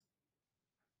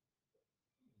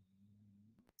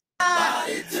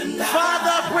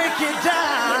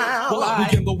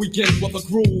the weekend with a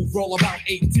groove. Roll about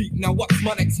 8 deep. Now what's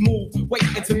my next move? Wait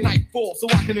until nightfall so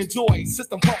I can enjoy.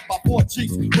 System pumped by 4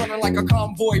 G's. Running like a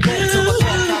convoy. Roll to the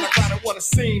club, kinda what a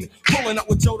scene. Pulling up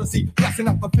with Jodeci, blessing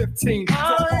up for 15.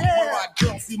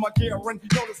 Girl, see my gear and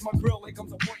notice my grill. Here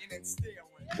comes a pointing and staring.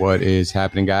 What is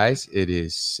happening, guys? It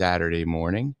is Saturday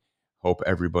morning. Hope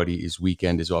everybody's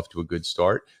weekend is off to a good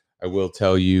start. I will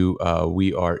tell you,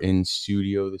 we are in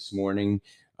studio this morning.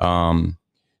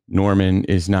 Norman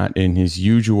is not in his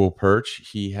usual perch.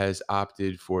 He has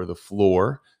opted for the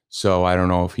floor. So I don't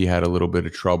know if he had a little bit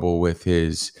of trouble with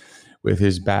his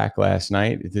back last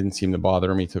night. It didn't seem to bother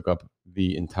him. He took up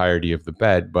the entirety of the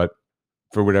bed, but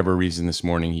for whatever reason this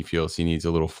morning, he feels he needs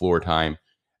a little floor time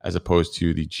as opposed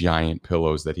to the giant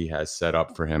pillows that he has set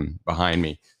up for him behind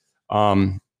me.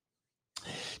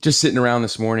 Just sitting around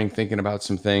this morning thinking about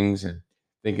some things and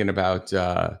thinking about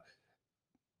some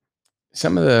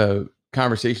of the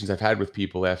conversations I've had with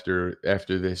people after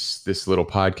this little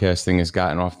podcast thing has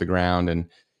gotten off the ground. And,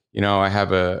 you know, I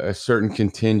have a certain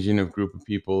contingent of group of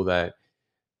people that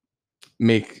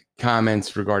make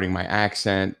comments regarding my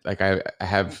accent. Like I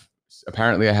have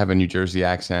a New Jersey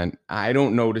accent. I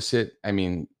don't notice it. I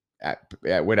mean,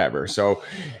 whatever. So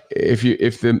if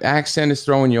the accent is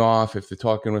throwing you off, if the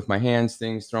talking with my hands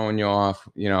thing's throwing you off,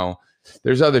 you know,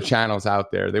 there's other channels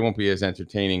out there. They won't be as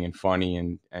entertaining and funny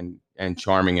and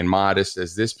charming and modest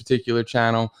as this particular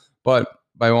channel. But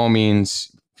by all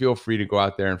means, feel free to go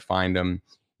out there and find them.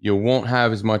 You won't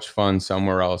have as much fun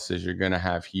somewhere else as you're going to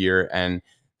have here. And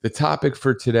the topic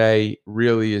for today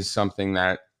really is something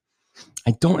that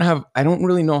I don't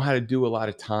really know how to do a lot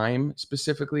of time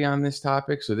specifically on this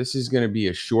topic. So this is going to be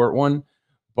a short one,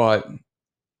 but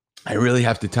I really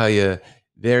have to tell you,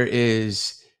 there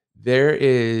is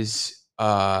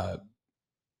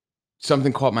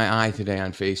something caught my eye today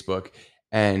on Facebook,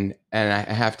 and I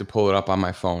have to pull it up on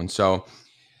my phone. So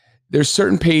there's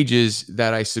certain pages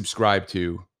that I subscribe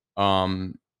to,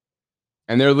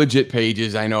 and they're legit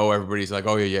pages. I know everybody's like,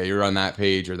 oh yeah, you're on that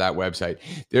page or that website.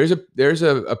 There's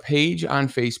a page on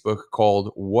Facebook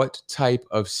called "What Type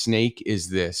of Snake Is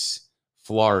This?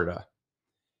 Florida."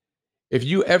 If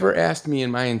you ever asked me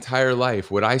in my entire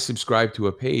life, would I subscribe to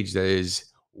a page that is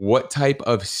 "What type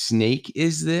of snake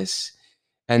is this?"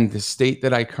 and the state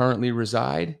that I currently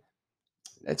reside,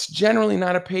 that's generally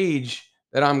not a page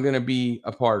that I'm going to be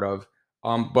a part of.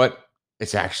 But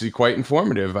it's actually quite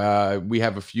informative. We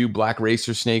have a few black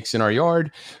racer snakes in our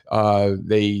yard.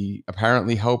 They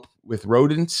apparently help with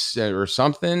rodents or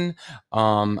something.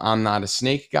 I'm not a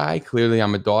snake guy. Clearly,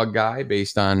 I'm a dog guy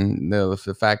based on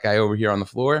the fat guy over here on the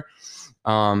floor.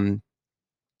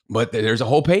 But there's a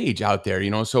whole page out there, you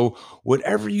know, so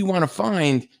whatever you want to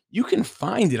find, you can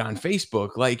find it on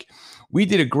Facebook. Like we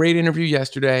did a great interview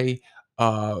yesterday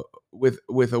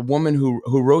with a woman who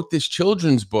wrote this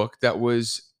children's book that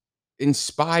was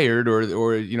inspired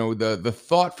or you know, the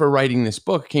thought for writing this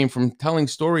book came from telling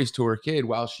stories to her kid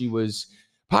while she was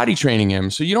potty training him.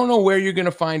 So you don't know where you're going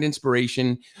to find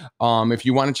inspiration. If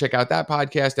you want to check out that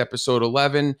podcast, episode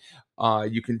 11,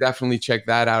 you can definitely check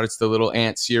that out. It's the Little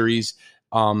Ant series.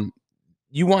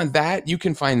 You want that, you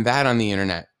can find that on the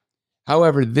internet.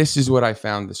 However, this is what I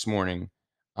found this morning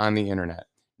on the internet.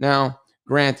 Now,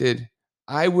 granted,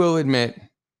 I will admit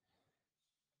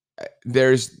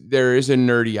there is a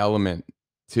nerdy element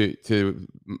to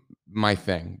my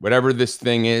thing. Whatever this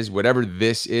thing is, whatever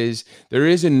this is, there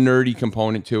is a nerdy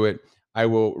component to it. I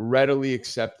will readily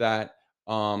accept that.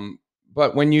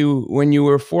 But when you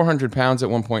were 400 pounds at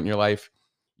one point in your life,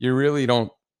 you really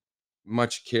don't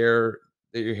much care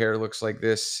that your hair looks like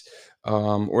this,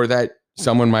 or that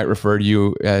someone might refer to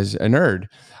you as a nerd.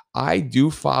 I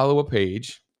do follow a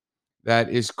page that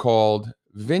is called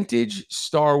Vintage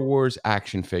Star Wars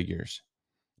Action Figures.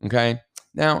 Okay.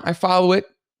 Now I follow it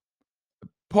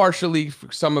partially.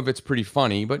 Some of it's pretty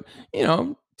funny, but you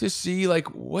know, to see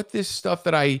like what this stuff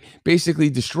that I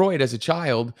basically destroyed as a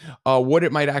child, what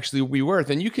it might actually be worth.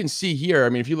 And you can see here, I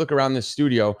mean, if you look around this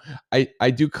studio,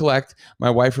 I do collect. My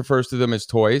wife refers to them as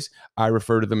toys. I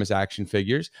refer to them as action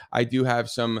figures. I do have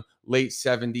some late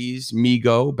 70s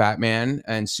Mego, Batman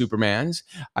and Supermans.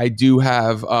 I do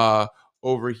have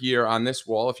over here on this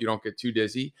wall, if you don't get too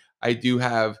dizzy, I do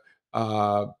have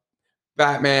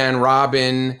Batman,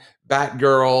 Robin,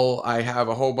 Batgirl. I have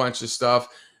a whole bunch of stuff.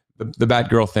 The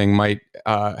Batgirl thing might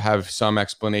have some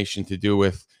explanation to do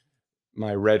with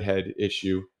my redhead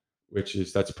issue,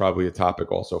 that's probably a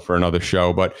topic also for another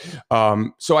show. But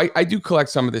so I do collect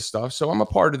some of this stuff. So I'm a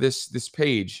part of this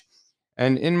page.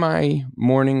 And in my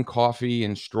morning coffee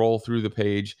and stroll through the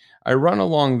page, I run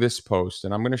along this post,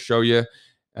 and I'm going to show you.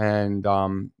 And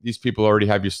these people already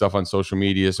have your stuff on social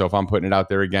media. So if I'm putting it out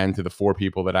there again to the 4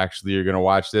 people that actually are going to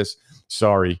watch this,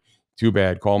 sorry, too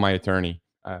bad. Call my attorney.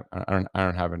 I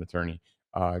don't have an attorney.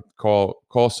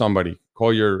 Call somebody.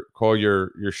 Call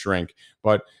your shrink.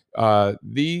 But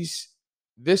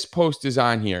this post is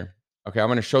on here. Okay, I'm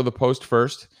going to show the post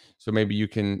first, so maybe you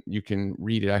can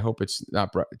read it. I hope it's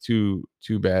not too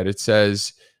bad. It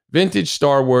says vintage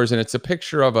Star Wars, and it's a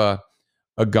picture of a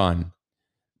gun.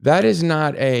 That is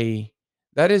not a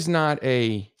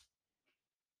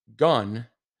gun.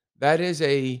 That is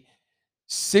a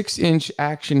 6-inch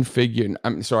action figure.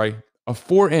 I'm sorry, a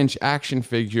 4-inch action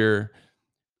figure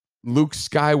Luke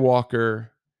Skywalker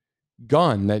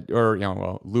gun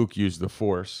Luke used the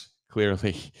Force,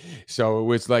 clearly. So it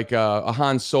was like a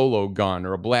Han Solo gun,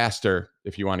 or a blaster,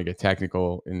 if you want to get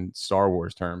technical in Star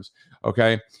Wars terms.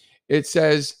 Okay. It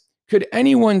says, could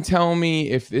anyone tell me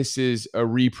if this is a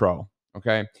repro?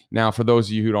 Okay. Now, for those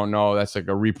of you who don't know, that's like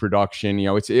a reproduction.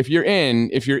 It's if you're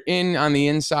in on the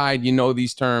inside,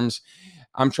 these terms.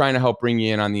 I'm trying to help bring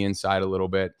you in on the inside a little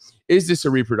bit. Is this a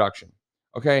reproduction?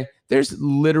 Okay. There's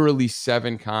literally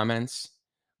 7 comments,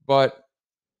 but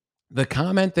the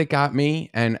comment that got me,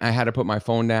 and I had to put my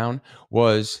phone down,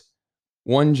 was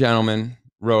one gentleman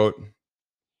wrote,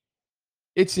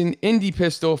 "It's an indie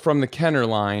pistol from the Kenner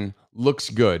line, looks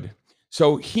good."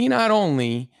 So he not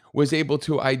only was able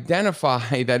to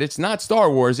identify that it's not Star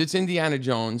Wars, it's Indiana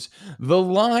Jones, the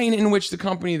line in which the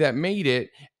company that made it,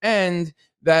 and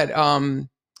that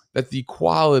that the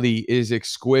quality is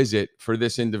exquisite for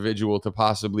this individual to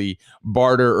possibly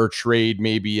barter or trade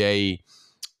maybe a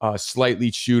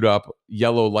slightly chewed up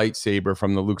yellow lightsaber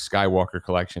from the Luke Skywalker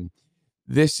collection.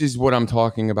 This is what I'm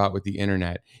talking about with the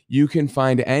internet. You can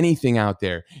find anything out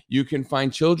there. You can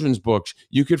find children's books.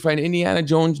 You could find Indiana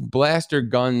Jones blaster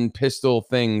gun pistol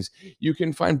things. You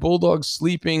can find bulldogs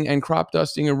sleeping and crop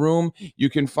dusting a room. You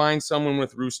can find someone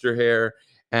with rooster hair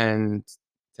and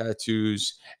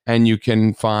tattoos, and you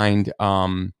can find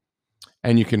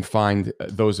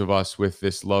those of us with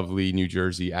this lovely New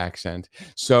Jersey accent.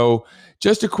 So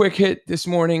just a quick hit this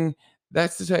morning.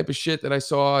 That's the type of shit that I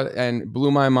saw and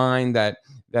blew my mind, that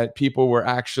people were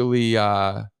actually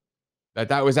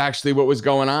that was actually what was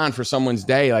going on for someone's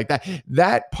day. Like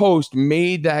that post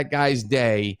made that guy's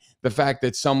day, the fact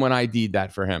that someone ID'd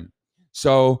that for him.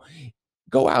 So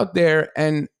go out there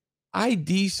and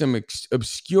ID some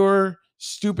obscure,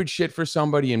 stupid shit for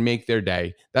somebody and make their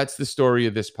day. That's the story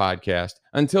of this podcast.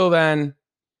 Until then,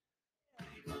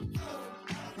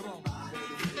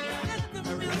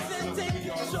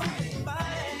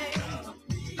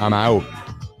 I'm out.